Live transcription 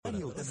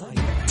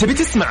تبي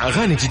تسمع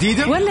أغاني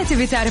جديدة ولا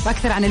تبي تعرف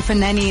أكثر عن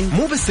الفنانين؟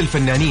 مو بس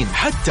الفنانين،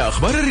 حتى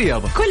أخبار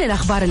الرياضة، كل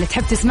الأخبار اللي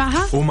تحب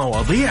تسمعها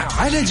ومواضيع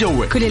على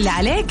جوك. كل اللي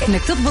عليك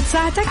إنك تضبط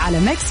ساعتك على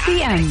ميكس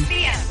بي ام.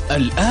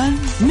 الآن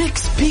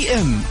ميكس بي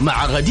ام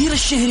مع غدير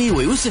الشهري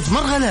ويوسف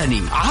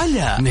مرغلاني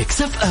على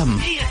ميكس اف ام.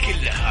 هي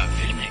كلها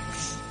في الميكس.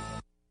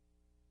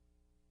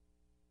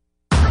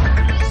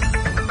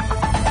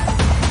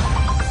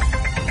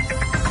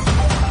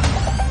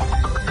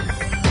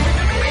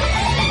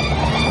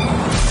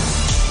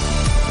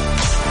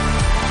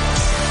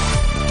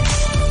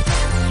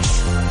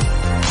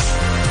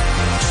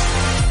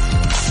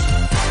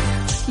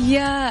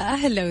 يا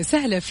أهلا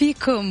وسهلا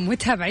فيكم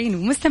متابعين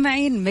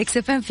ومستمعين ميكس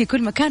اف ام في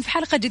كل مكان في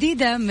حلقة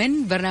جديدة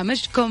من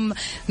برنامجكم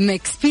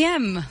ميكس بي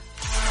ام.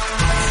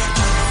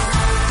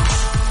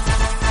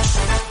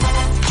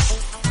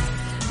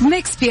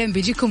 ميكس بي ام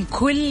بيجيكم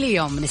كل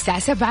يوم من الساعة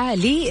 7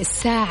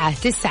 للساعة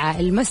 9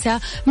 المساء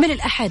من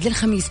الأحد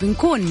للخميس.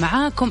 بنكون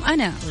معاكم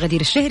أنا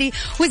غدير الشهري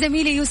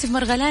وزميلي يوسف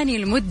مرغلاني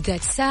لمدة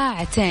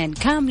ساعتين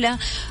كاملة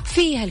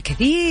فيها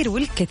الكثير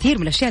والكثير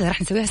من الأشياء اللي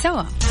راح نسويها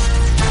سوا.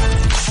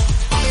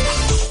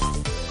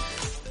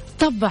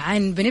 طبعا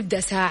بنبدأ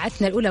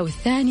ساعتنا الأولى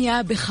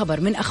والثانية بخبر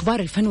من أخبار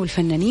الفن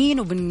والفنانين،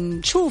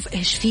 وبنشوف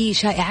إيش في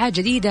شائعات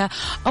جديدة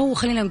أو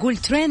خلينا نقول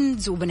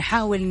ترندز،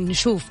 وبنحاول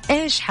نشوف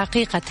إيش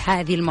حقيقة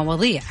هذه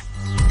المواضيع.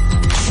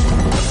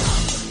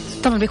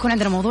 طبعا بيكون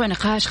عندنا موضوع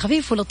نقاش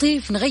خفيف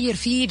ولطيف نغير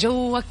فيه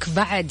جوك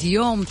بعد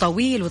يوم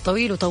طويل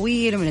وطويل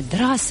وطويل من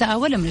الدراسة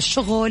ولا من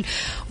الشغل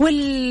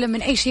ولا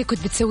من أي شيء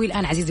كنت بتسويه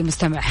الآن عزيزي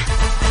المستمع،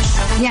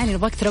 يعني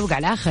نبغاك تروق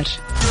على الآخر.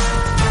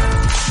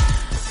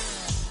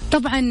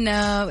 طبعا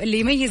اللي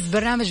يميز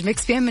برنامج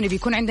ميكس بي ام انه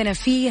بيكون عندنا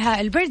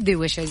فيها البيرثدي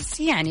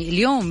ويشز، يعني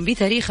اليوم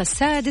بتاريخ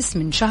 6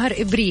 من شهر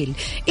ابريل.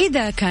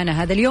 اذا كان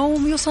هذا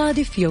اليوم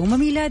يصادف يوم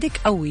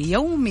ميلادك او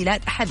يوم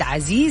ميلاد احد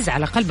عزيز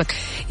على قلبك،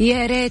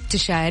 يا ريت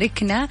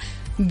تشاركنا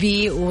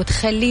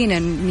وتخلينا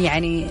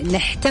يعني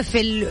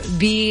نحتفل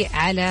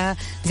على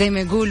زي ما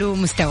يقولوا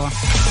مستوى.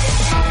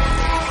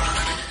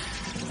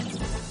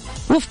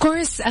 وف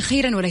كورس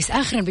أخيرا وليس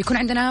آخرا بيكون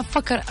عندنا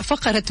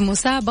فقرة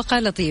مسابقة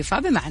لطيفة،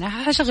 بمعنى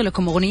هشغل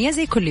لكم أغنية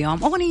زي كل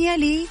يوم، أغنية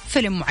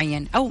لفيلم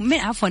معين أو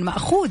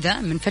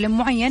مأخوذة من فيلم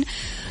معين.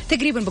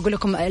 تقريبا بقول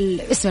لكم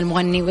اسم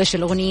المغني وإيش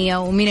الأغنية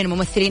ومين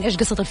الممثلين إيش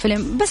قصة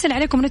الفيلم، بس اللي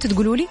عليكم أنه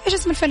تقولوا لي إيش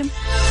اسم الفيلم.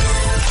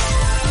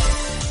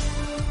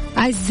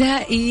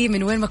 أعزائي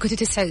من وين ما كنتوا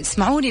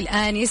تسمعوني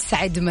الآن،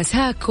 يسعد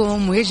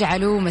مساكم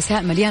ويجعلوا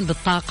مساء مليان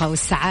بالطاقة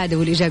والسعادة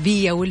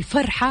والإيجابية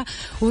والفرحة،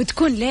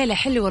 وتكون ليلة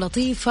حلوة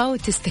ولطيفة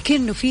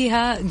وتستكنوا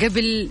فيها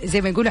قبل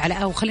زي ما يقولوا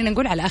أو خلينا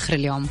نقول على آخر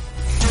اليوم.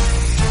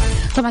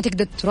 طبعا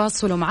تقدر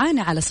تواصلوا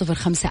معنا على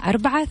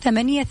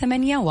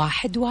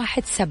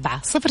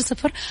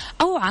 0548811700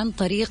 أو عن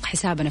طريق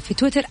حسابنا في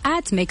تويتر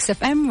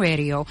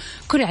 @mixfmradio.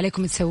 كل اللي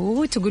عليكم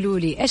تسووه تقولوا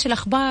لي إيش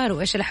الأخبار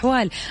وإيش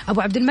الأحوال.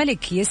 أبو عبد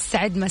الملك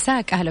يسعد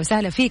مساك، أهلا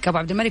وسهلا فيك أبو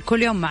عبد الملك،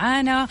 كل يوم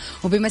معانا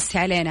وبيمسي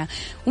علينا.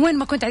 وين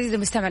ما كنت عزيزي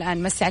المستمع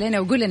الآن مسي علينا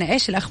وقول لنا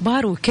إيش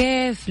الأخبار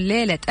وكيف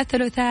ليلة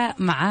الثلاثاء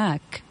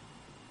معاك.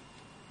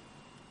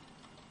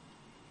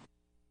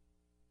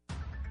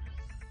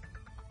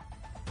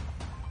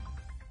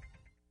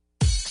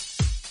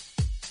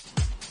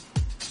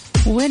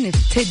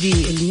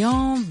 ونبتدي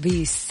اليوم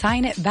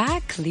بساين ات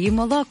باك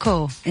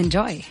لمولوكو.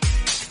 انجوي.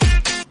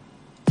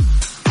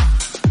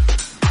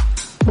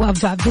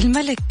 وأبو عبد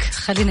الملك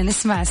خلينا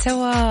نسمع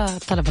سوا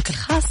طلبك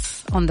الخاص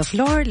on the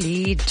floor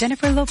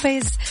لجينيفر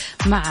لوبيز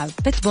مع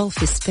بيتبول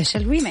في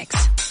سبيشال ريميكس.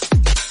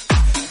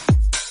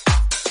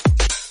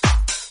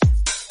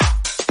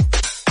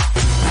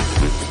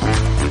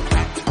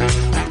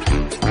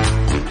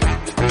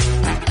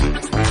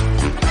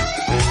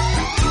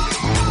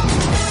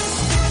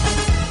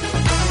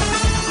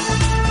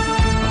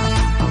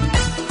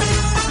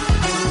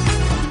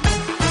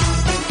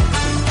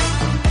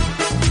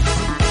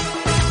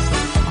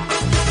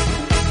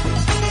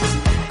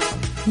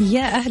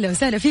 يا أهلا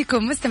وسهلا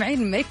فيكم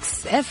مستمعين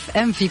ميكس اف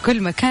ام في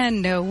كل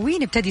مكان،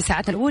 ونبتدي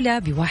ساعتنا الأولى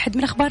بواحد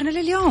من أخبارنا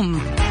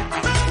لليوم.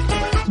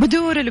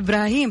 بدور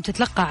الإبراهيم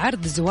تتلقى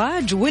عرض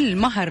زواج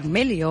والمهر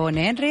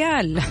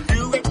 $2,000,000.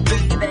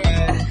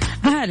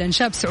 أعلن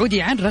شاب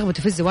سعودي عن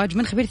رغبته في الزواج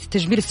من خبيرة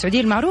التجميل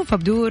السعودية المعروفة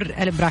بدور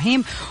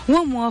الإبراهيم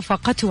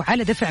وموافقته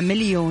على دفع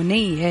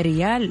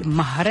 $2,000,000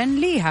 مهرا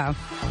لها.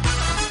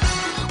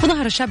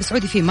 وظهر الشاب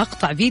السعودي في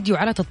مقطع فيديو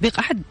على تطبيق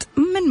أحد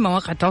من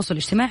مواقع التواصل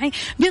الاجتماعي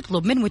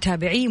بيطلب من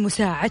متابعيه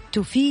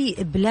مساعدته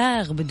في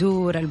إبلاغ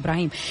بدور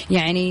إبراهيم،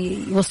 يعني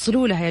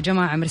يوصلوا لها يا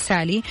جماعة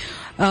مرسالي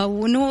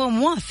وأنه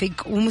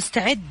موافق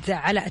ومستعد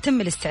على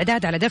أتم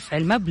الاستعداد على دفع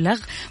المبلغ،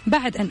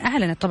 بعد أن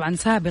أعلنت طبعا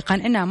سابقا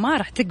أنها ما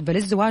راح تقبل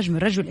الزواج من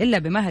رجل إلا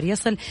بمهر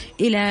يصل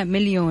إلى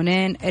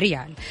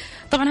 $2,000,000.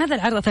 طبعا هذا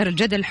العرض أثار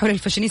الجدل حول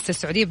الفاشينيستا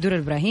السعودية بدور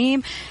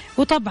إبراهيم،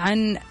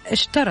 وطبعا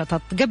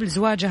اشترطت قبل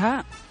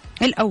زواجها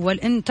الأول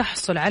أن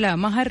تحصل على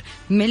مهر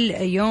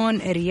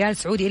 $1,000,000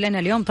 سعودي، لأن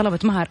اليوم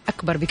طلبت مهر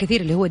أكبر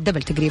بكثير اللي هو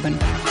الدبل تقريبا.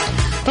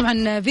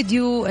 طبعا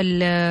فيديو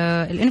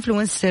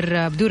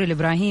الانفلونسر بدور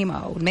الإبراهيم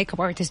أو الميك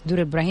اب ارتست بدور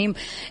الإبراهيم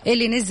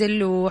اللي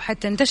نزل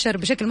وحتى انتشر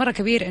بشكل مرة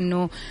كبير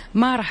إنه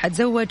ما راح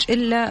أتزوج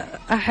إلا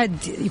أحد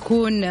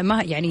يكون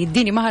ما يعني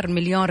يديني مهر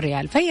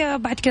 $1,000,000. فهي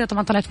بعد كده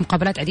طبعا طلعت في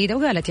مقابلات عديدة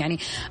وقالت يعني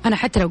أنا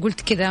حتى لو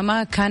قلت كذا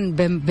ما كان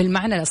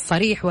بالمعنى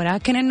الصريح،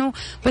 ولكن إنه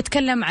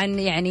بتكلم عن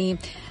يعني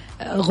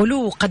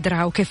غلو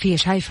قدرها وكيف هي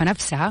شايفة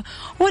نفسها.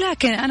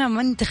 ولكن أنا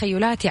من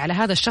تخيلاتي على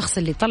هذا الشخص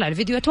اللي طلع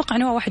الفيديو أتوقع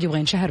أنه هو واحد يبغى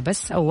ينشهر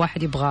بس، أو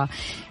واحد يبغى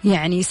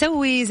يعني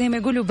يسوي زي ما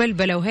يقولوا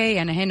بلبلة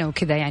وهي أنا هنا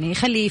وكذا، يعني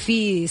يخلي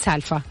فيه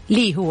سالفة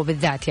ليه هو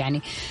بالذات،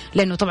 يعني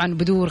لأنه طبعا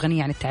بدور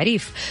غني عن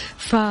التعريف.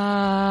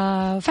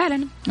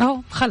 ففعلا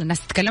أهو خلى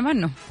الناس تتكلم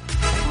عنه.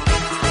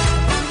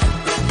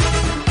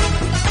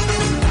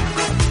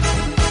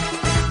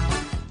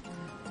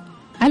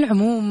 على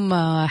العموم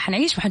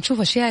حنعيش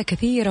وحنشوف أشياء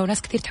كثيرة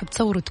وناس كثير تحب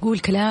تصور وتقول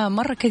كلام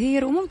مرة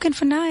كثير، وممكن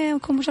في النهاية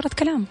يكون مجرد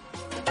كلام.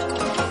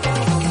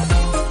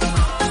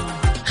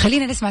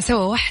 خلينا نسمع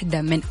سوا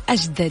واحدة من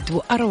أجدد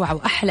وأروع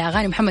وأحلى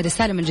أغاني محمد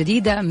السالم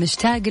الجديدة،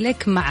 مشتاق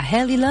لك مع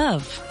هيلي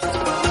لاف.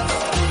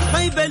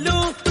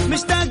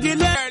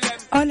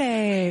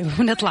 أولي.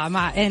 ونطلع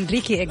مع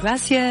إنريكي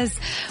إغلاسياس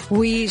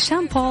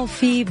وشان بول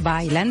في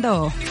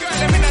بايلاندو.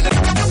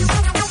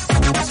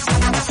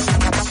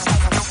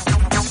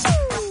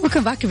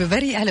 وكم باك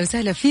ببري، أهلا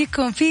وسهلا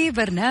فيكم في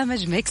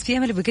برنامج ميكس بي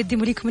ام اللي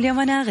بقدمه لكم اليوم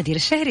أنا غدير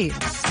الشهري.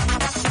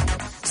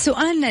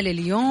 سؤالنا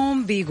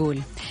لليوم بيقول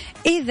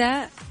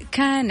إذا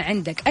كان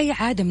عندك أي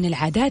عادة من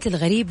العادات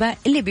الغريبة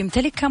اللي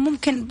بيمتلكها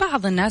ممكن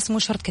بعض الناس مو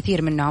شرط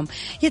كثير منهم،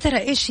 يا ترى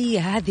إيش هي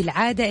هذه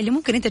العادة اللي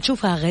ممكن أنت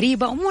تشوفها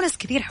غريبة ومو ناس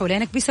كثير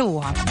حولينك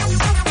بيسووها؟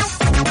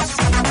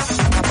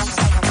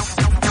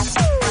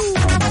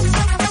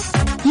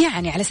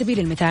 يعني على سبيل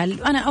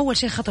المثال أنا أول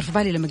شيء خطر في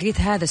بالي لما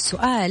قريت هذا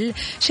السؤال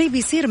شيء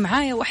بيصير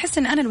معايا وأحس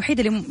أن أنا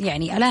الوحيدة اللي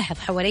يعني ألاحظ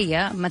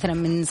حواليا مثلا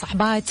من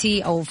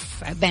صحباتي أو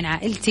بين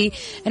عائلتي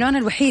أنه أنا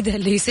الوحيدة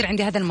اللي يصير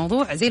عندي هذا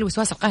الموضوع، زي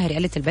الوسواس القهري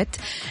قلة البت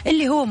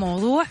اللي هو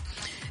موضوع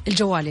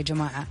الجوال. يا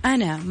جماعة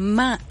أنا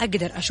ما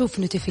أقدر أشوف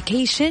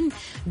نوتيفيكيشن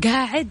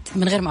قاعد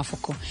من غير ما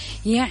أفكه،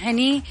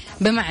 يعني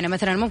بمعنى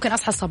مثلا ممكن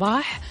أصحى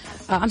الصباح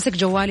أمسك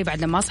جوالي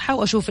بعد لما أصحى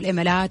وأشوف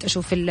الإيميلات،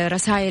 أشوف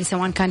الرسائل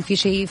سواء كان في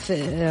شيء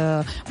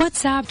في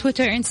واتساب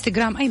تويتر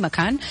انستغرام أي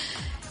مكان،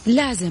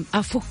 لازم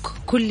أفك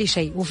كل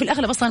شيء. وفي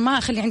الأغلب أصلا ما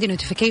أخلي عندي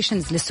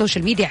نوتيفيكيشنز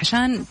للسوشيال ميديا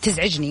عشان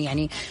تزعجني،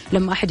 يعني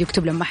لما أحد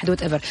يكتب لما أحد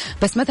وات ايفر،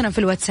 بس مثلا في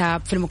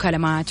الواتساب في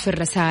المكالمات في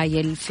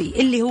الرسائل في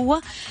اللي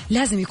هو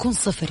لازم يكون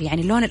صفر،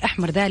 يعني اللون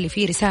الأحمر ذا اللي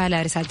فيه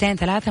رسالة رسالتين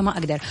ثلاثة ما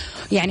أقدر،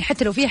 يعني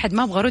حتى لو في أحد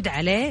ما أبغى أرد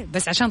عليه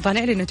بس عشان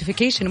طالع لي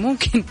نوتيفيكيشن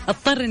ممكن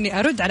أضطر إني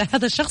أرد على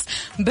هذا الشخص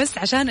بس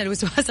عشان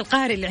الوسواس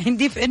القهري اللي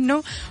عندي في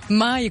إنه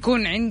ما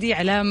يكون عندي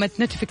علامة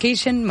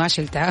نوتيفيكيشن ما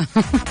شلتها.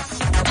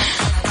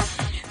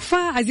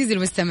 فعزيزي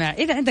المستمع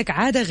إذا عندك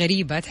عادة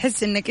غريبة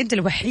تحس إنك أنت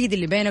الوحيد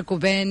اللي بينك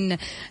وبين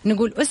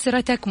نقول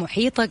أسرتك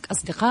محيطك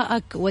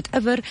أصدقائك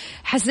whatever،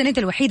 حاسس إن أنت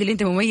الوحيد اللي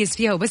أنت مميز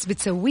فيها وبس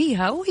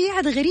بتسويها وهي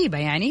عادة غريبة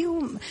يعني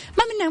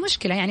وما منها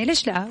مشكلة، يعني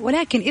ليش لا؟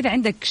 ولكن إذا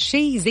عندك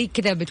شيء زي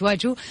كذا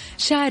بتواجهه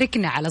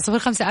شاركنا على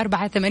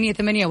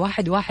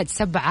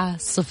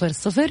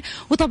 0548811700،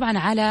 وطبعا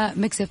على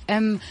ميكس اف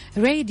ام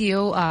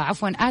راديو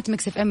عفوا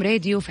 @ميكس اف ام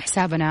راديو في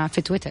حسابنا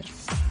في تويتر.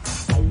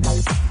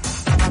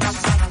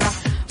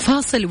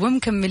 فاصل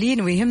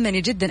ومكملين،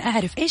 ويهمني جدا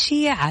أعرف إيش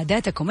هي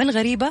عاداتكم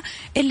الغريبة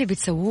اللي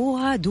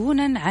بتسووها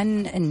دونا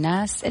عن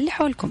الناس اللي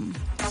حولكم.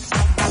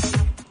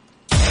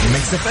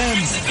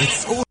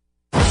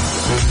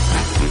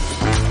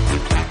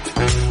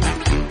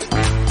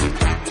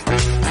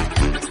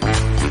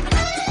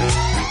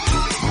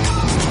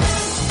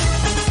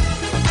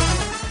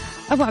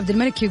 أبو عبد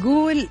الملك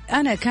يقول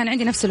أنا كان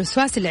عندي نفس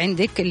الوسواس اللي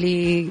عندك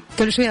اللي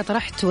قبل شوية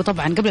طرحت،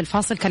 وطبعا قبل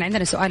الفاصل كان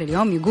عندنا سؤال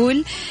اليوم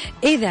يقول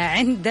إذا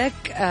عندك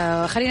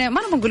خلينا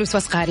ما نقول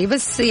وسواس قهري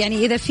بس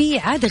يعني إذا في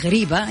عادة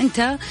غريبة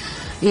أنت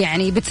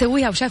يعني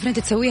بتسويها وشايف ان انت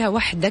تسويها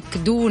وحدك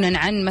دونا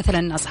عن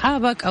مثلا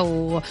اصحابك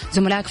او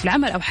زملائك في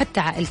العمل او حتى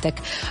عائلتك.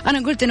 انا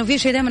قلت انه في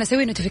شيء دائما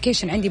اسوي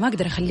نوتيفيكيشن عندي ما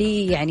اقدر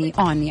اخليه يعني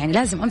اون، يعني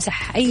لازم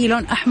امسح اي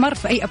لون احمر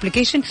في اي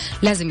ابلكيشن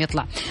لازم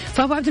يطلع.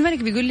 فابو عبد الملك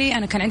بيقول لي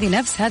انا كان عندي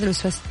نفس هذا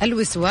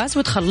الوسواس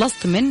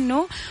وتخلصت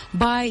منه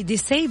باي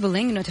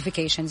disabling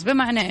notifications،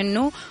 بمعنى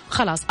انه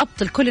خلاص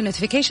ابطل كل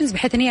النوتيفيكيشنز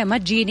بحيث ان هي ما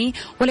تجيني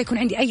ولا يكون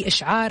عندي اي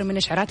اشعار من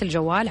اشعارات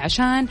الجوال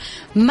عشان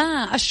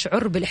ما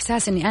اشعر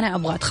بالاحساس اني انا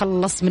ابغى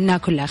اتخلص منها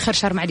كلها، خير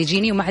شر ما عاد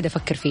يجيني وما عاد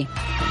افكر فيه.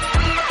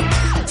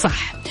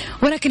 صح،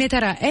 ولكن يا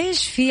ترى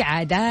ايش في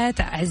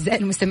عادات اعزائي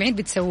المستمعين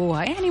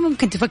بتسووها؟ يعني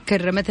ممكن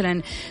تفكر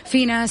مثلا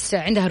في ناس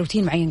عندها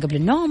روتين معين قبل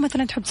النوم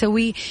مثلا تحب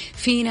تسويه،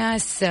 في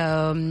ناس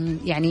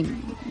يعني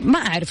ما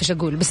اعرف ايش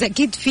اقول، بس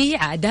اكيد في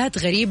عادات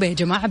غريبة يا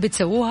جماعة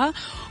بتسووها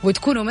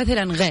وتكونوا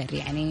مثلا غير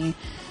يعني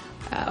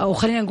او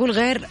خلينا نقول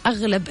غير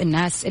اغلب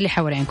الناس اللي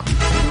حوالينكم.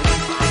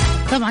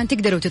 طبعا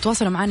تقدروا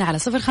تتواصلوا معنا على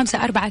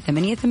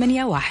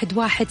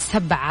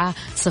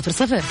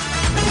 0548811700.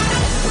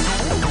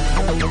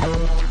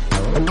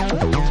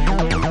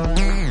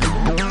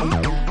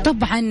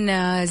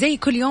 طبعا زي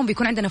كل يوم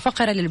بيكون عندنا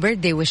فقرة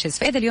للبيرثدي ويشز،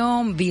 فإذا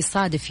اليوم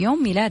بيصادف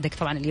يوم ميلادك،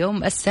 طبعا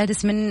اليوم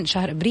 6 من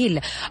شهر أبريل،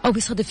 أو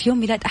بيصادف يوم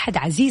ميلاد أحد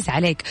عزيز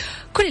عليك،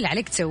 كل اللي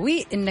عليك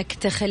تسويه إنك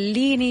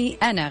تخليني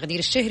أنا غدير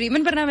الشهري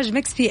من برنامج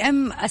ميكس بي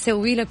أم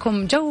أسوي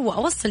لكم جو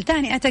وأوصل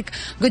تهنئتك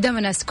قدام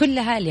الناس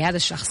كلها لهذا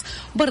الشخص.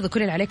 برضو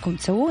كل اللي عليكم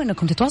تسووه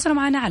إنكم تتواصلوا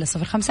معنا على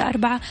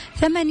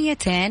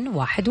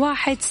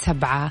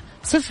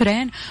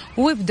 0548811700،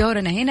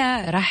 وبدورنا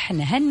هنا راح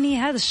نهني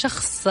هذا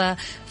الشخص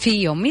في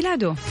يوم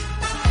ميلاده.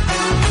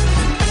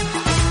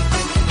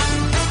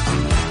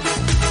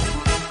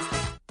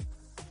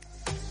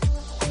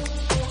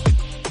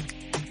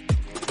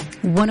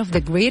 One of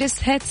the greatest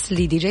hits ل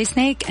DJ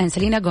Snake and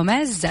Selena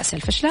Gomez,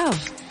 Selfish Love.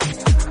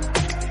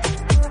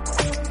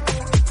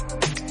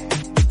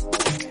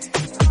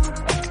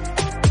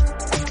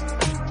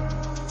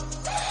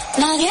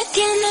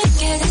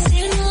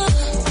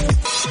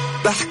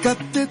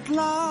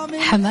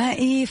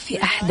 حمائي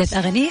في أحدث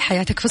أغاني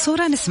حياتك في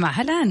صورة،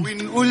 نسمعها الآن.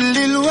 ونقول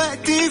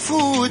للوقت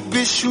فوت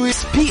بشوي.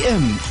 بي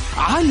ام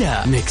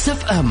على ميكس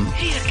اف ام،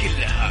 هي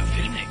كلها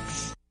في الميكس.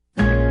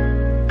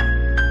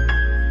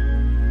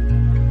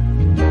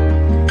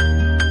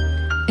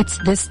 It's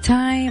this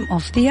time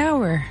of the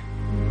hour.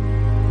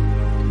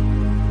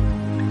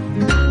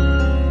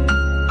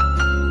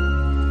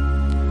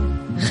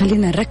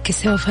 خلينا نركز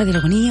سوا في هذه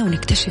الأغنية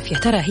ونكتشف يا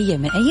ترى هي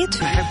من أي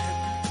فيلم.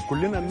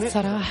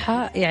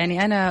 صراحة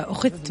يعني أنا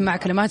أخذت مع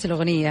كلمات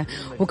الأغنية،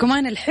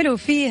 وكمان الحلو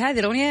في هذه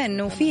الأغنية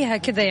أنه فيها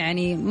كذا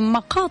يعني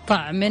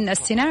مقاطع من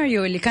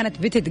السيناريو اللي كانت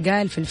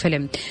بتتقال في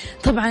الفيلم.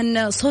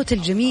 طبعا صوت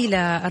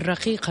الجميلة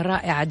الرقيقة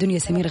الرائعة دنيا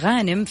سمير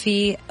غانم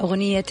في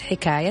أغنية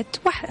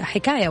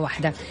حكاية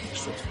واحدة.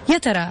 يا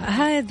ترى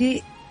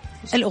هذه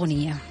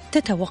الأغنية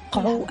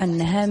تتوقعوا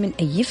أنها من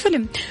أي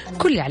فيلم؟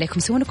 كل اللي عليكم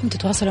سوونكم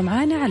تتواصلوا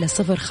معنا على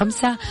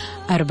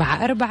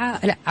 0544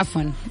 لا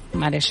عفوا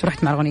معلش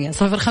رحت مع الأغنية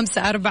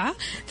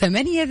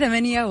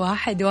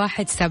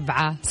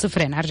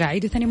 0548811700. أرجع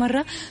أعيده ثاني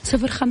مرة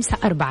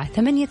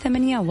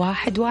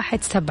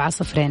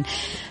 0548811700.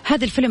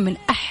 هذا الفيلم من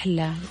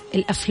أحلى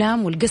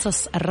الأفلام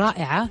والقصص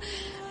الرائعة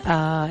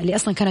اللي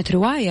أصلا كانت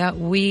رواية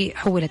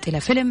وحولت إلى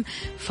فيلم.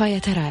 فيا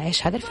ترى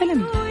إيش هذا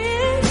الفيلم؟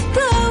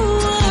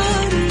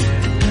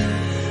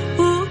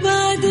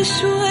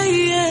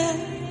 شوية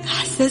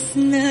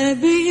إحساسنا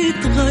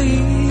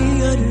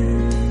بيتغير،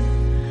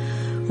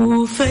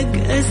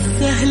 وفجأة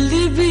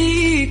السهل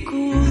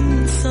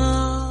بيكون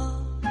صعب.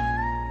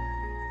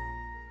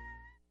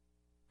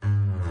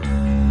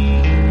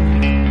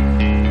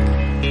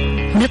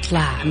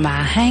 نطلع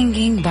مع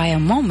Hanging by a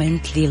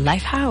Moment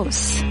للايف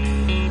هاوس.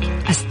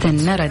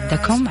 استنى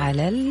ردكم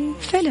على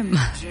الفيلم.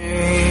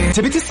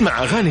 تبي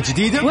تسمع أغاني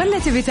جديدة ولا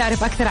تبي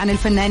تعرف أكثر عن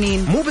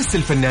الفنانين؟ مو بس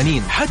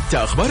الفنانين، حتى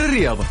أخبار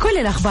الرياضة، كل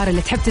الأخبار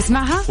اللي تحب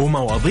تسمعها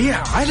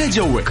ومواضيع على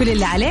جوك. كل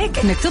اللي عليك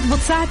إنك تضبط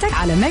ساعتك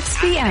على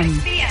ميكس بي ام.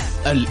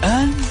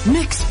 الآن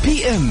ميكس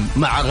بي ام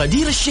مع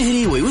غدير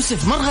الشهري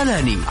ويوسف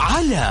مرغلاني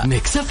على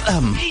ميكس اف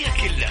ام، هي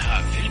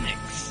كلها في الميكس.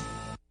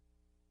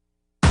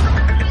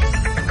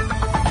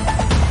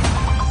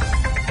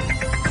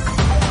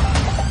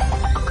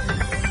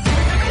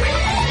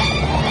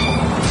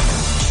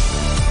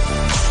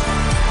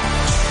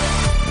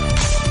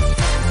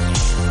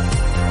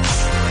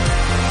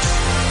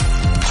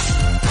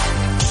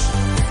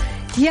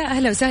 يا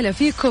أهلا وسهلا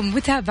فيكم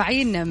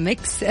متابعين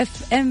ميكس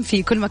اف ام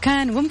في كل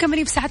مكان،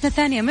 ومكملين في ساعتنا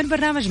الثانية من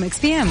برنامج ميكس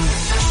بي ام.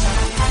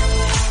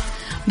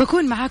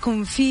 بكون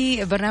معاكم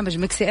في برنامج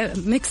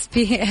ميكس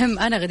بي ام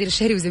أنا غدير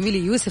الشهري وزميلي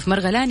يوسف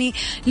مرغلاني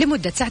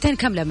لمدة ساعتين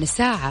كاملة من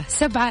الساعة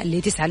 7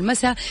 ل 9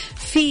 المساء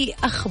في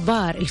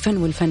أخبار الفن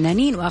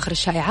والفنانين وآخر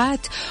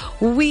الشائعات،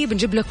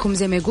 وبنجيب لكم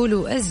زي ما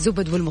يقولوا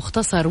الزبد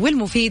والمختصر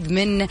والمفيد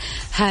من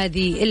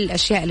هذه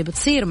الأشياء اللي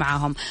بتصير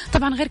معاهم.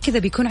 طبعا غير كذا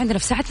بيكون عندنا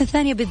في ساعتنا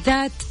الثانية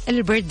بالذات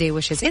البيرثدي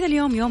ويشز. إذا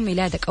اليوم يوم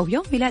ميلادك أو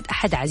يوم ميلاد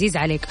أحد عزيز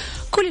عليك،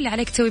 كل اللي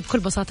عليك تسوي بكل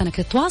بساطة أنك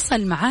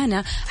تتواصل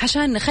معنا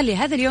عشان نخلي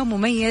هذا اليوم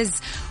مميز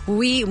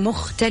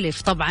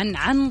ومختلف، طبعا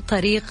عن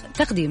طريق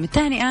تقديم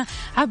التهنئة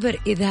عبر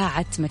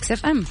إذاعة ميكس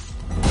اف ام.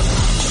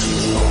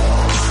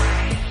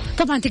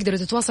 طبعا تقدروا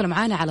تتواصلوا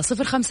معنا على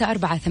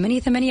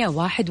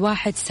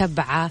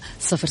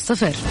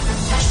 0548811700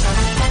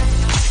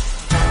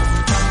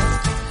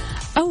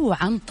 أو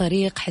عن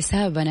طريق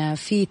حسابنا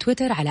في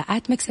تويتر على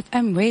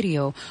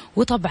 @mixfmradio.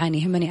 وطبعا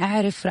يهمني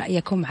أعرف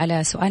رأيكم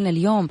على سؤالنا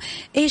اليوم،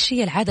 إيش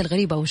هي العادة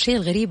الغريبة أو الشيء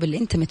الغريب اللي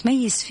أنت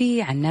متميز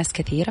فيه عن ناس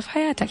كثيرة في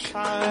حياتك؟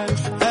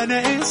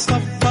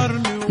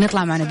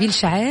 نطلع مع نبيل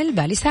شعيل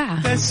بالي ساعة.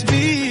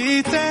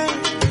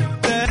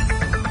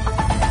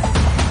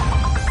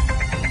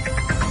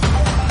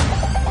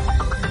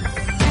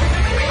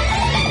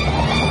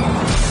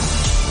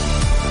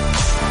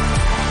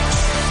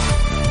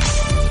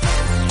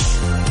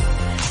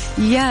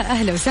 يا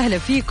أهلا وسهلا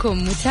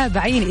فيكم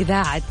متابعين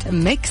إذاعة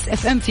ميكس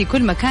اف ام في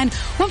كل مكان،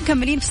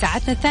 ومكملين في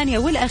ساعتنا الثانية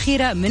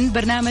والأخيرة من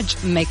برنامج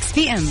ميكس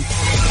بي ام.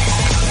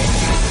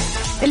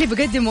 اللي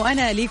بقدمه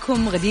أنا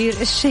ليكم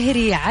غدير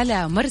الشهري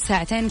على مر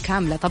ساعتين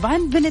كاملة. طبعا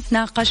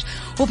بنتناقش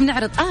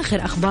وبنعرض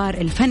آخر أخبار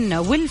الفن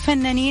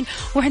والفنانين،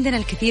 وعندنا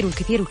الكثير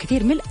والكثير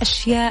والكثير من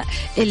الأشياء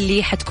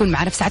اللي حتكون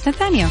معنا في ساعتنا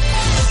الثانية.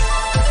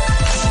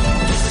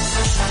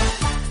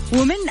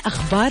 ومن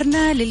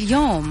أخبارنا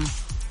لليوم،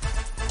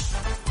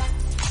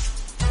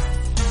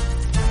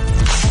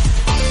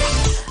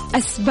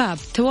 أسباب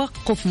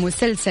توقف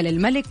مسلسل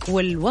الملك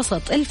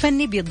والوسط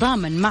الفني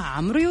بيتضامن مع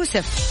عمرو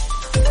يوسف.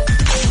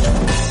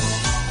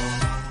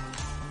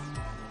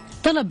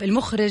 طلب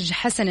المخرج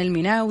حسن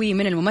المناوي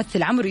من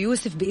الممثل عمرو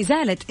يوسف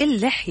بإزالة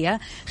اللحية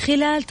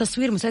خلال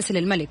تصوير مسلسل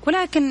الملك،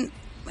 ولكن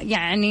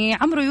يعني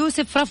عمرو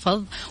يوسف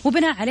رفض،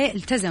 وبناء عليه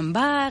التزم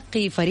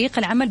باقي فريق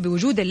العمل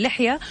بوجود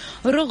اللحية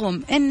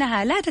رغم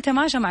أنها لا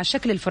تتماشى مع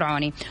الشكل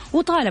الفرعوني.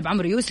 وطالب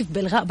عمرو يوسف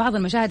بإلغاء بعض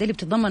المشاهد اللي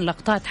بتتضمن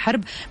لقطات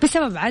حرب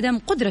بسبب عدم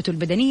قدرته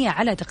البدنية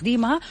على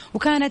تقديمها،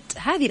 وكانت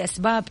هذه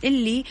الأسباب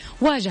اللي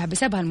واجه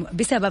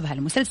بسببها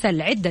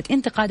المسلسل عدة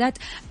انتقادات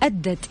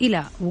أدت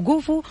إلى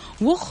وقوفه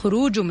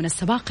وخروجه من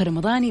السباق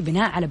الرمضاني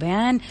بناء على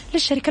بيان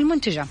للشركة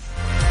المنتجة.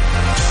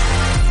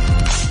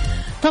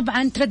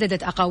 طبعا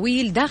ترددت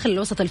أقاويل داخل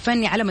الوسط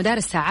الفني على مدار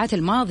الساعات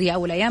الماضية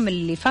أو الأيام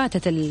اللي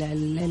فاتت،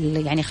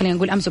 يعني خلينا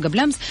نقول أمس وقبل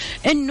أمس،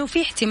 إنه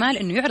في احتمال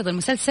إنه يعرض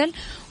المسلسل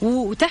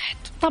وتحت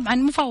طبعا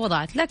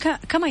مفاوضات. لك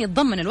كما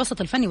يتضمن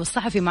الوسط الفني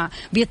والصحفي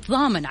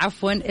بيتضامن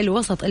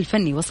الوسط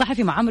الفني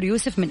والصحفي مع عمرو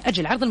يوسف من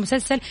أجل عرض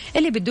المسلسل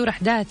اللي بتدور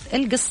أحداث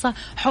القصة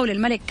حول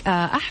الملك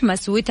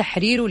أحمس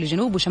وتحريره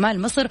لجنوب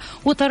وشمال مصر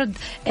وطرد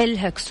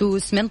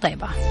الهكسوس من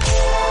طيبة.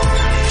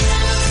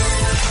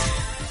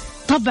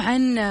 طبعا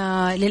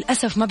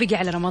للأسف ما بقي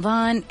على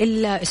رمضان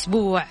إلا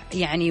أسبوع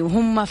يعني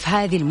وهم في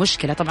هذه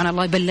المشكلة. طبعا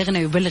الله يبلغنا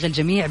ويبلغ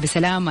الجميع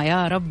بسلامة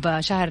يا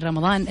رب شهر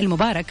رمضان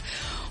المبارك،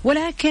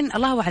 ولكن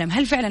الله أعلم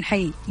هل فعلا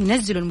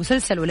ينزلوا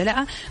المسلسل ولا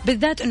لا،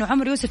 بالذات أنه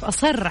عمرو يوسف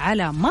أصر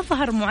على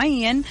مظهر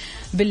معين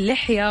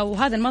باللحية،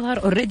 وهذا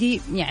المظهر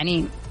أوريدي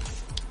يعني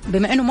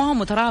بما أنه ما هو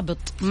مترابط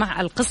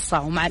مع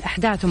القصة ومع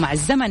الأحداث ومع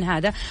الزمن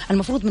هذا،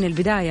 المفروض من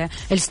البداية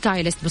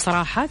الستايلست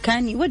بصراحة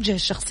كان يوجه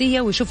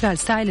الشخصية ويشوف لها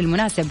الستايل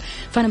المناسب.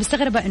 فأنا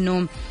مستغربة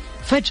أنه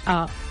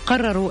فجأة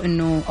قرروا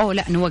أنه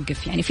لا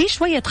نوقف، يعني في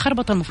شوية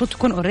خربطة المفروض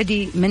تكون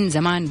أوريدي من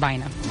زمان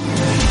باينة.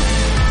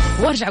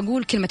 وارجع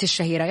اقول كلمة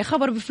الشهيرة، يا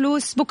خبر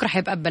بفلوس بكرة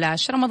حيبقى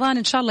ببلاش. رمضان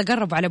ان شاء الله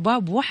قرب على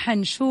باب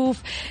وحنشوف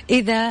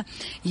اذا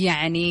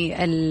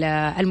يعني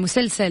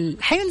المسلسل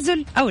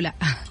حينزل او لا.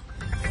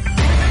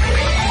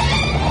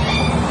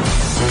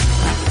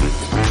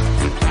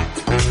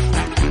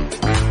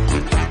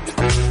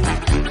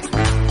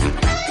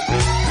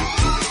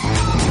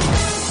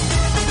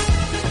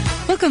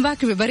 welcome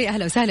back everybody،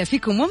 أهلا وسهلا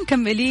فيكم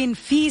ومكملين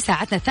في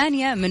ساعتنا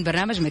الثانية من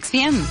برنامج ميكس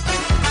بي ام.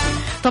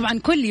 طبعا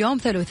كل يوم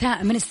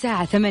ثلاثاء من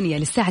الساعة 8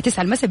 للساعة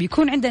 9 المساء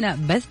بيكون عندنا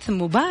بث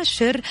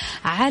مباشر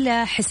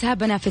على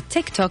حسابنا في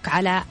التيك توك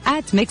على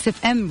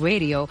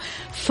 @mixfmradio.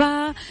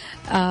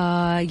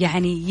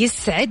 يعني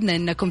يسعدنا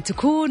أنكم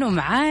تكونوا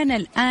معانا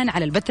الآن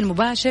على البث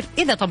المباشر،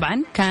 إذا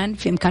طبعا كان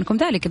في إمكانكم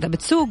ذلك. إذا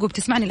بتسوق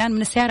وبتسمعني الآن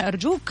من السيارة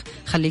أرجوك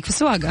خليك في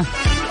السواقة.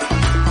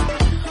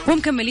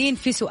 ومكملين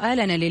في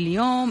سؤالنا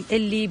لليوم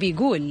اللي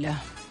بيقول: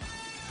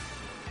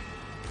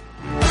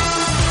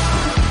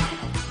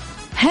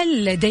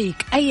 هل لديك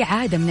أي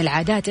عادة من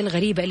العادات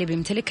الغريبة اللي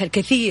بيمتلكها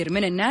الكثير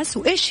من الناس؟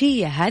 وإيش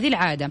هي هذه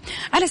العادة؟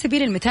 على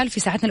سبيل المثال في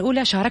ساعتنا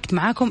الأولى شاركت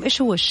معاكم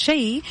إيش هو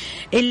الشيء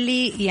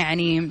اللي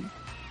يعني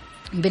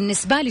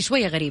بالنسبة لي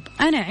شوية غريب.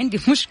 أنا عندي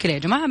مشكلة يا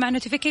جماعة مع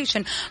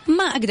نوتيفيكيشن،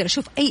 ما أقدر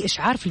أشوف أي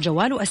إشعار في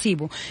الجوال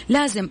وأسيبه.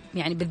 لازم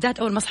يعني بالذات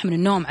أول ما أصحى من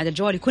النوم على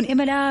الجوال يكون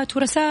إيميلات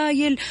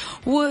ورسائل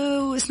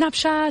وسناب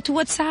شات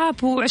وواتساب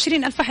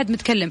و20,000 أحد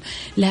متكلم،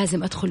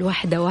 لازم أدخل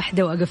واحدة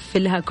واحدة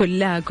وأقفلها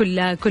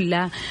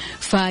كلها.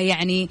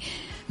 فيعني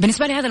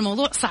بالنسبة لي هذا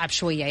الموضوع صعب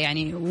شوية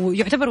يعني،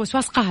 ويعتبر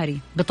وسواس قهري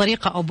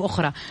بطريقة أو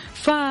بأخرى.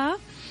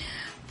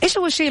 إيش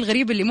هو الشيء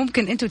الغريب اللي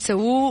ممكن أنتوا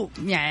تسووه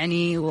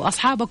يعني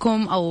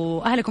وأصحابكم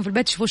أو أهلكم في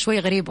البيت تشوفوه شوي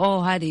غريب؟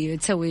 هذه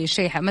تسوي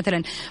شيء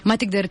مثلا ما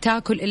تقدر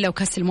تاكل إلا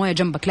وكاس الموية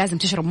جنبك، لازم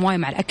تشرب موية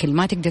مع الأكل،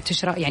 ما تقدر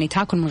تشرب يعني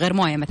تاكل من غير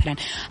موية مثلا.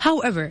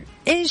 however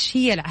إيش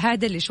هي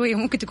العادة اللي شوية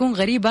ممكن تكون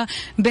غريبة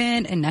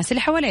بين الناس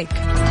اللي حواليك؟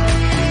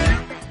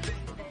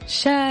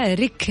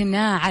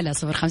 شاركنا على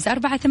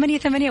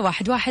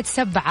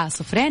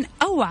 0548811700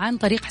 أو عن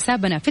طريق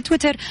حسابنا في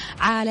تويتر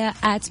على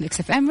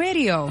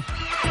 @mixfmradio.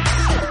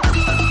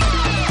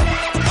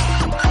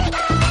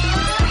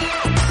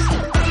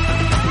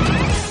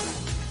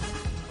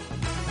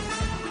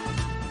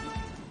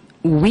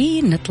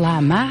 ونطلع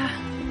مع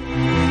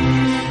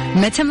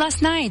متم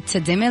لاست نايت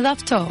ديمي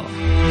لافتو.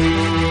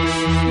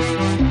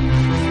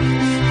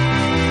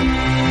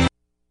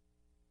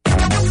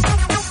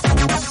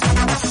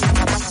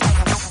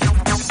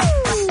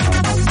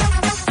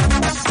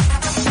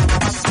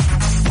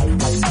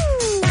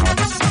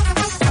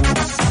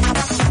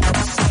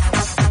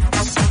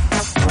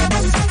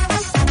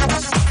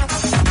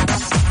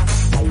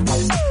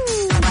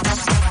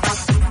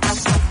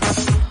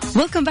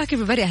 ويلكم باك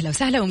everybody، أهلا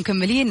وسهلا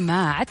ومكملين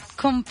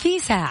معكم في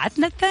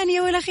ساعتنا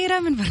الثانية والأخيرة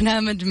من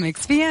برنامج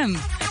ميكس بي ام.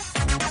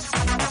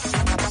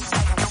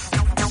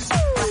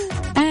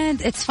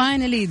 and it's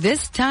finally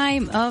this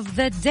time of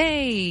the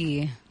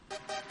day.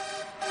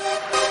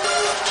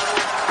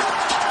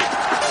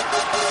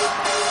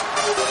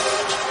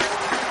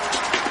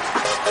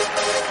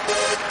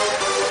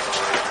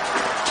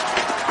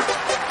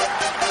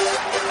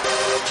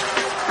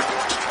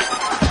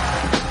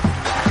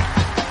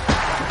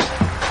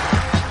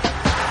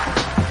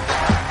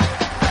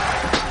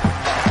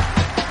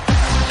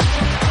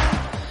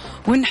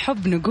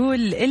 ونحب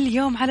نقول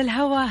اليوم على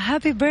الهوا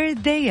هابي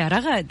بيرثداي يا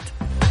رغد.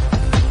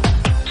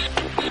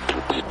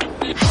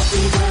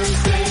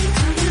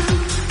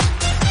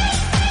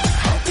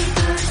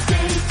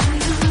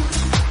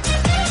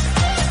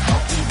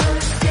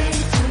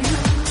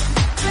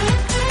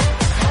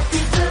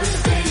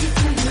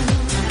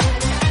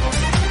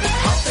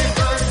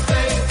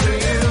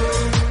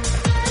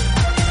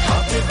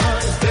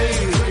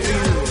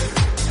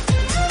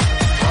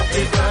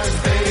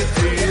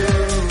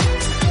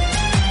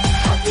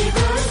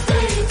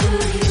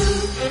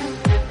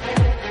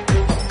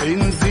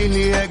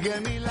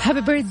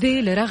 هابي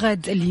بيرثدي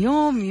لرغد.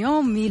 اليوم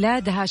يوم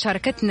ميلادها،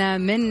 شاركتنا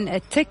من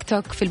التيك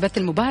توك في البث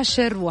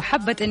المباشر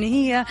وحبت ان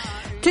هي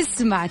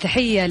تسمع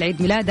تحية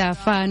لعيد ميلادها،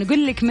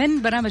 فنقول لك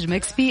من برنامج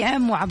ميكس بي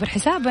ام وعبر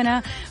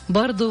حسابنا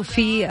برضو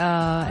في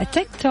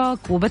التيك توك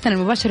وبثنا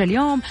المباشر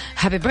اليوم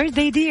هابي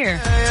بيرثدي دير.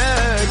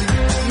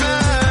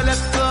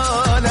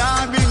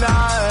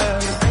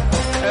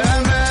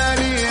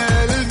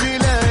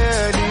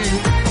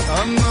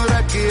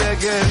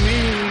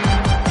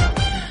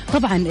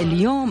 طبعا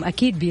اليوم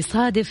أكيد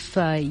بيصادف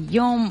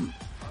يوم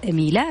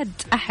ميلاد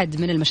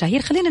أحد من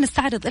المشاهير. خلينا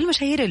نستعرض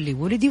المشاهير اللي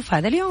ولدوا في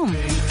هذا اليوم.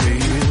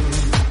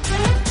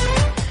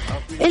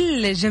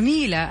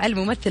 الجميلة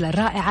الممثلة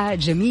الرائعة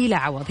جميلة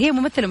عوض، هي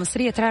ممثلة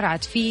مصرية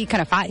ترعرعت في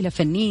كانت عائلة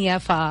فنية،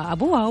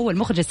 فأبوها هو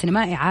المخرج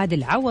السينمائي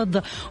عادل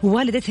عوض،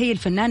 ووالدتها هي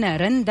الفنانة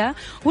رندا،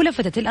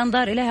 ولفتت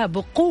الأنظار إليها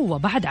بقوة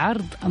بعد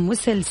عرض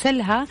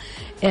مسلسلها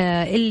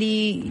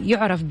اللي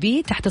يعرف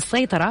به تحت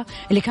السيطرة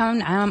اللي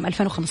كان عام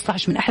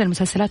 2015 من أحلى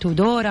المسلسلات،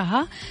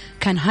 ودورها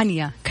كان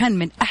هانيا، كان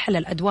من أحلى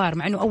الأدوار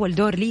مع أنه أول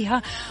دور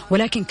ليها،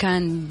 ولكن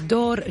كان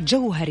دور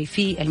جوهري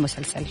في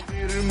المسلسل.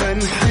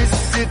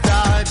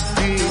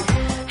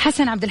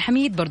 حسن عبد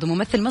الحميد برضو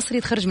ممثل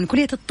مصري تخرج من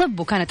كلية الطب،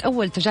 وكانت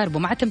أول تجاربه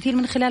مع التمثيل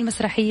من خلال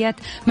مسرحيات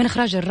من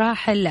إخراج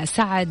الراحل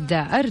سعد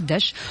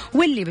أردش،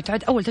 واللي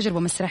بتعد أول تجربة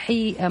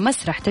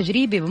مسرح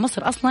تجريبي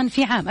بمصر أصلا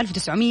في عام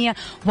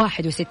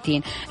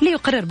 1961،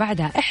 ليقرر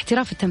بعدها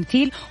احتراف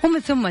التمثيل، ومن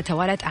ثم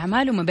توالت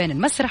أعماله ما بين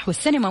المسرح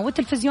والسينما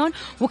والتلفزيون،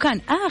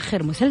 وكان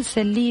آخر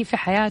مسلسل لي في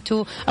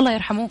حياته الله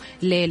يرحمه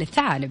ليل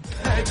الثعالب.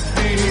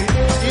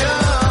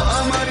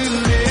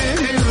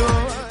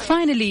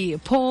 فاينلي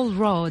بول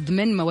رود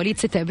من مواليد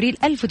 6 أبريل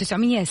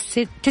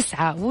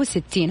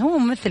 1969، هو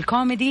ممثل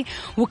كوميدي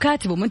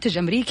وكاتب ومنتج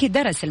أمريكي،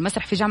 درس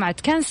المسرح في جامعة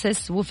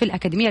كانساس وفي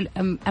الأكاديمية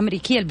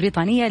الأمريكية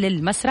البريطانية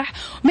للمسرح،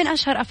 من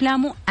أشهر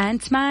أفلامه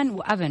أنت مان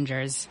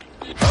وأفنجرز.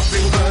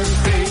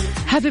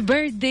 هابي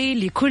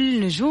بيرثدي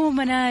لكل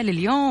نجومنا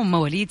لليوم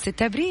مواليد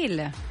 6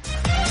 أبريل.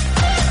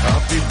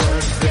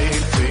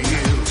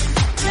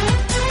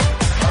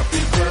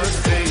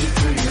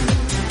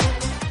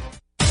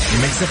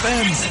 ميكس اف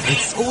ام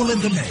it's all in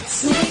the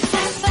mix.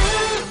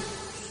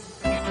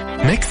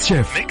 ميكس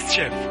شيف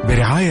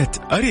برعاية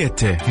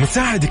أريتي،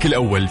 مساعدك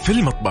الأول في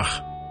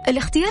المطبخ.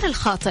 الاختيار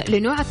الخاطئ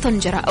لنوع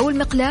الطنجرة أو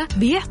المقلاة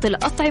بيعطي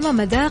الأطعمة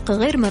مذاق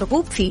غير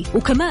مرغوب فيه،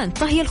 وكمان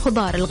طهي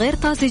الخضار الغير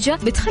طازجة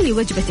بتخلي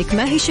وجبتك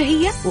ما هي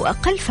شهية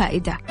وأقل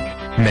فائدة.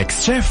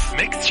 ميكس شيف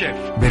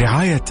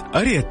برعاية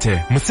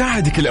أريتي،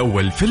 مساعدك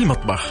الأول في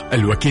المطبخ،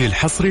 الوكيل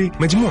الحصري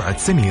مجموعة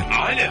سمير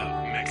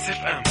على ميكس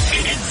اف ام.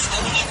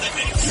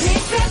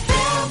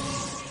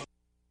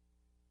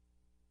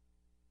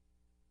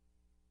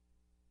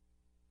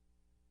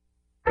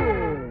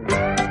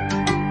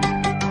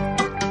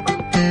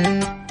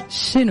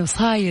 شنو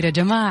صاير يا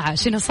جماعة؟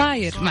 شنو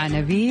صاير مع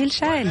نبيل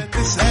شايل؟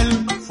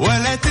 تسأل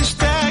ولا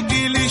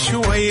تشتاقي لي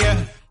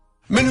شوية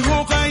من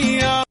هو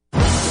غير.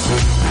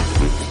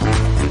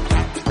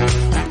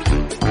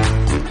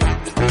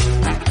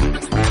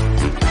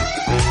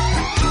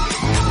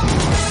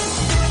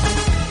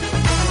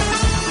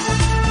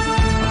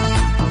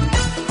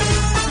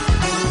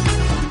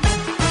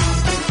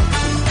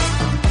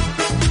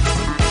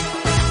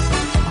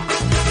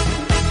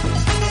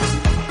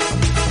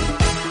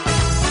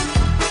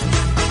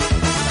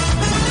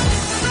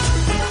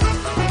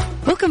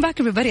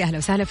 باكر ببري، أهلا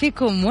وسهلا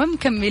فيكم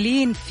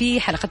ومكملين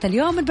في حلقة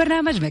اليوم من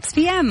برنامج ميكس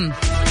بي ام.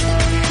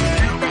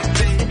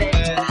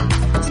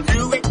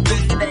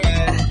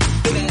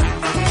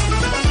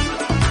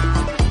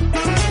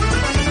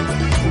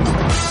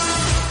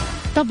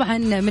 طبعا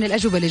من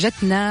الأجوبة اللي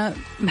جتنا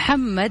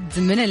محمد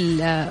من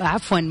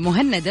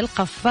مهند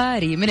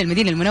القفاري من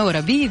المدينة المنورة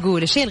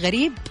بيقول الشيء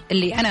الغريب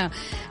اللي أنا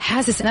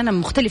حاسس أن أنا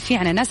مختلف فيه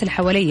عن الناس اللي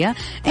حواليا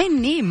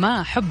إني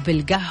ما أحب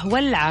القهوة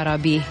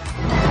العربي.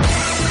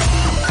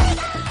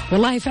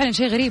 والله فعلا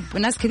شيء غريب،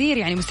 الناس كثير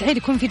يعني مستحيل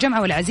يكون في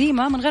جمعة ولا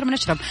عزيمة من غير ما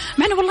نشرب،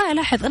 مع انه والله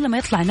الاحظ الا ما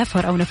يطلع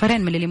نفر او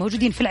نفرين من اللي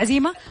موجودين في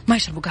العزيمة ما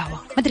يشربوا قهوة،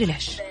 ما ادري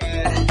ليش.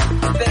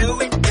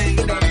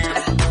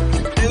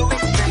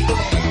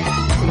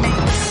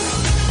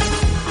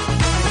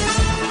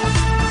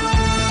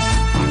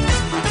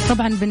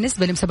 طبعا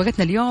بالنسبة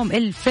لمسابقتنا اليوم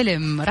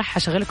الفيلم راح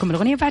أشغل لكم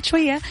الأغنية بعد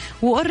شوية،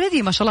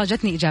 وأوريدي ما شاء الله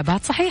جتني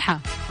إجابات صحيحة.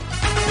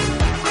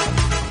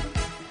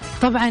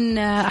 طبعا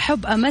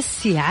أحب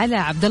أمسي على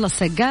عبد الله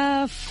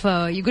السقاف،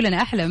 يقول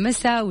أنا أحلى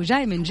مسا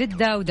وجاي من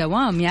جدة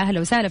ودوام، يا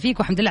أهلا وسهلا فيك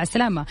والحمد لله على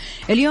السلامة.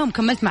 اليوم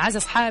كملت مع عز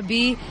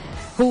أصحابي،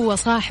 هو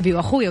صاحبي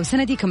وأخويا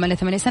وسندي، كملنا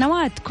 8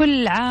 سنوات.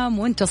 كل عام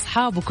وأنتوا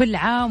أصحاب، وكل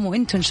عام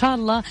وأنتوا إن شاء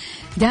الله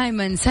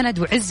دائما سند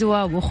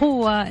وعزوة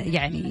وأخوة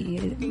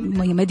يعني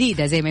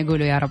مديدة زي ما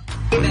يقولوا يا رب.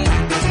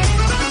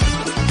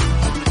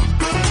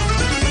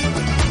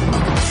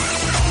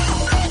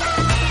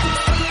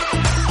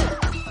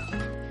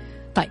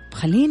 طيب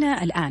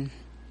خلينا الآن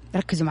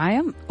ركزوا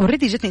معايا.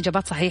 اوريدي جتني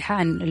إجابات صحيحة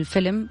عن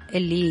الفيلم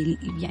اللي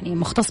يعني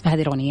مختص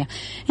بهذه الأغنية،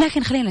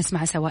 لكن خلينا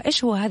نسمع سوا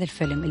إيش هو هذا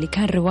الفيلم اللي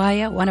كان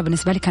رواية، وأنا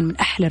بالنسبة لي كان من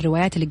أحلى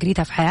الروايات اللي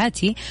قريتها في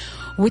حياتي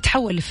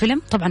وتحول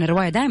لفيلم. طبعا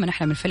الرواية دائما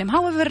أحلى من الفيلم،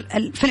 however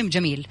الفيلم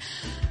جميل،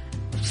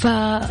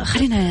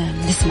 فخلينا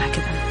نسمع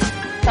كذا.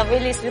 طب إيه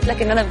اللي يثبت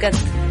لك إن أنا بجد؟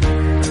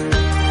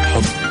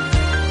 حب.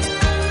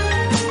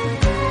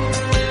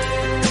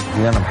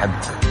 هي أنا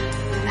بحبك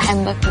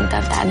وأنت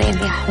بتاع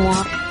إعدادي يا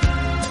حمار.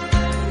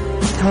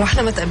 هو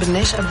احنا ما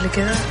تقابلناش قبل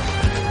كده؟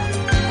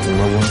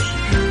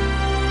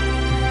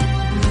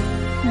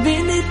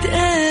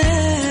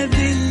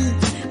 بنتقابل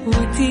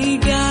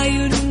وتيجي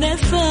عيوننا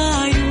في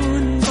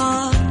عيون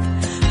بعض،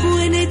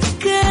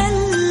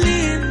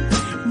 ونتكلم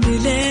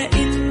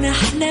نلاقي ان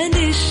احنا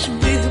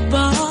نشبه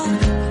بعض،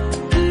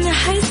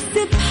 نحس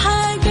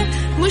بحاجة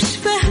مش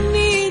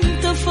فاهمين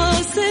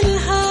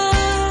تفاصيلها،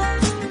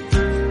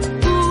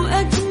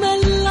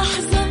 وأجمل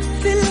لحظة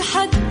في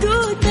الحدوتة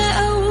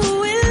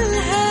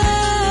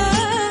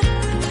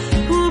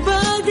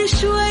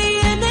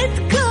شوية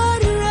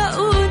نتكرر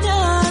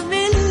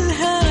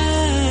ونعملها،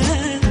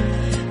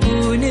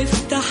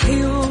 ونفتح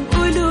يوم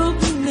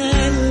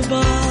قلوبنا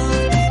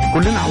لبعض.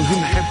 كلنا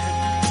عاوزين نحب،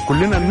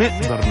 كلنا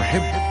نقدر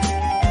نحب،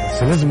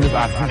 بس لازم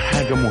نبقى عارفين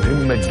حاجة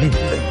مهمة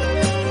جدا،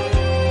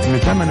 إن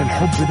ثمن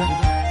الحب ده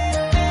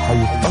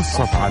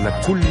هيتقسط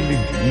على كل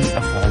دقيقة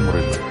في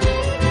عمرنا.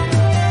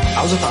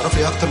 عاوزة تعرفي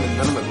إيه أكتر من إن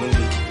أنا مجنون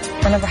بيكي؟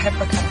 أنا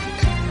بحبك على فكرة.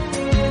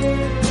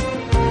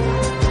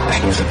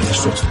 إحنا ما سبناش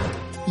صوت.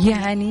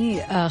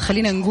 يعني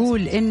خلينا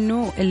نقول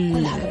إنه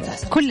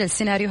كل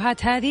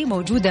السيناريوهات هذه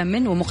موجودة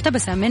من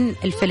ومقتبسة من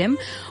الفيلم،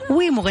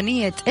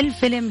 ومغنية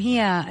الفيلم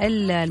هي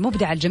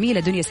المبدعة الجميلة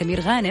دنيا سمير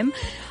غانم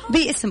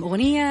باسم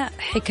أغنية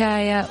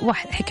حكاية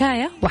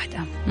واحدة.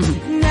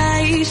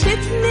 نعيش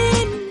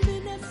اتنين.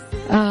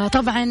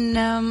 طبعا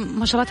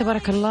ما شاء الله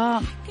تبارك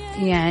الله،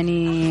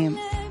 يعني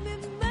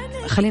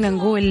خلينا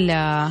نقول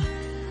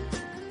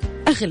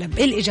أغلب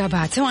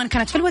الإجابات سواء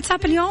كانت في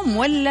الواتساب اليوم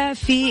ولا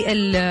في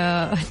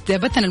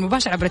بثنا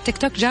المباشر عبر التيك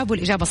توك جابوا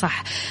الإجابة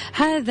صح.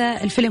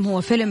 هذا الفيلم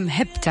هو فيلم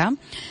هبتة،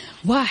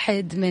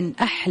 واحد من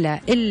أحلى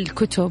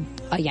الكتب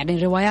يعني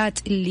الروايات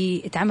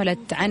اللي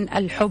اتعملت عن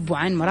الحب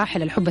وعن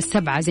مراحل الحب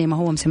السبعة زي ما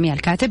هو مسميها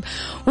الكاتب،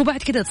 وبعد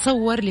كده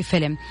تصور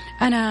لفيلم.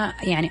 أنا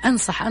يعني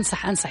أنصح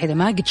إذا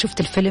ما قد شفت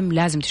الفيلم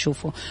لازم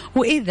تشوفه،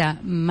 وإذا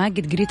ما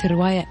قد قريت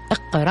الرواية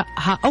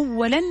اقرأها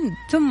أولا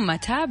ثم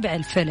تابع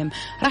الفيلم،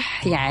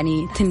 راح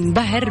يعني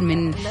تنبهر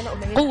من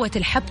قوة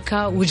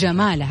الحبكة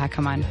وجمالها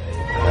كمان.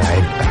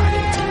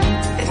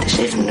 أنت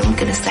شايف إنه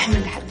ممكن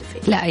أستحمل لحد فين؟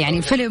 لا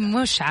يعني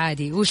فيلم مش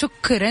عادي،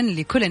 وشكرا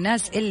لكل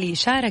الناس اللي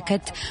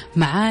شاركت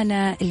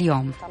معانا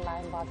اليوم.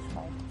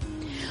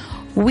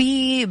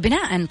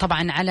 وبناء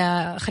طبعا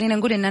على خلينا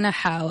نقول ان انا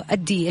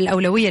حأدي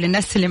الأولوية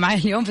للناس اللي معايا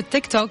اليوم في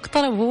التيك توك،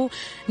 طلبوا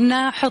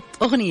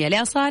نحط أغنية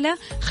لأصالة،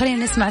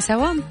 خلينا نسمع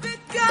سوا.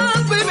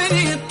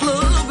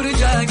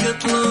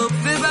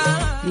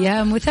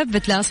 يا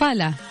مثبت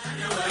لأصالة.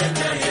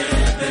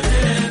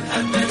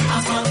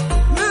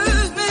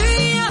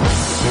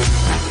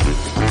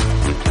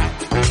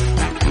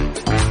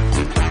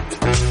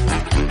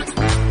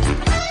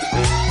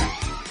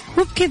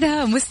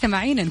 وبكذا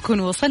مستمعين نكون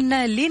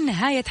وصلنا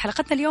لنهاية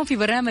حلقتنا اليوم في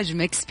برنامج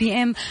ميكس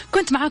بي ام.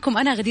 كنت معاكم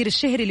أنا غدير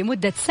الشهري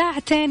لمدة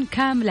ساعتين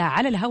كاملة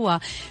على الهواء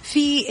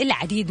في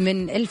العديد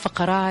من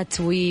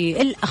الفقرات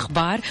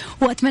والأخبار،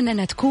 وأتمنى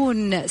أنها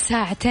تكون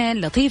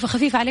ساعتين لطيفة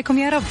خفيفة عليكم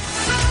يا رب،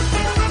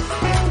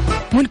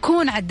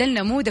 ونكون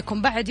عدلنا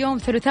مودكم بعد يوم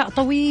ثلاثاء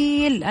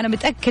طويل. أنا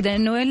متأكدة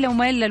أنه إلا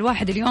وما إلا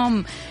الواحد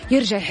اليوم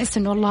يرجع يحس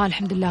أنه والله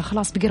الحمد لله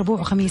خلاص بقي ربوع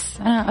وخميس.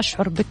 أنا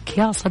أشعر بك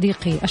يا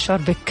صديقي،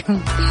 أشعر بك.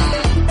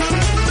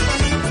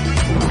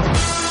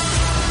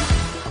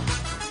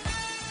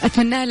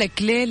 أتمنى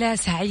لك ليلة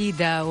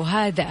سعيدة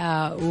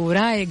وهادئة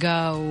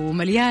ورايقة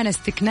ومليانة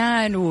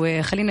استكنان،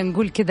 وخلينا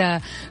نقول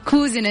كذا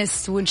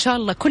كوزنس، وإن شاء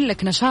الله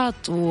كلك نشاط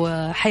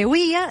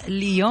وحيوية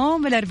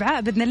ليوم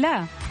الأربعاء بإذن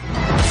الله.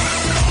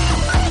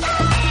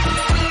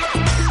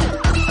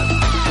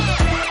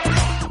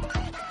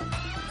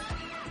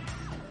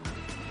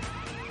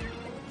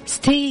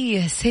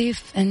 Stay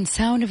safe and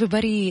sound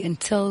everybody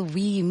until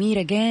we meet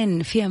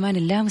again. في أمان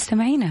الله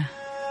مستمعينا.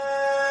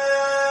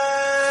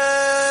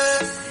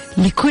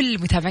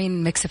 لكل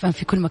متابعين ميكس اف ام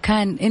في كل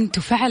مكان،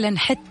 انتوا فعلا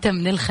حتة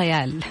من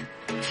الخيال.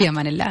 في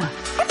أمان الله.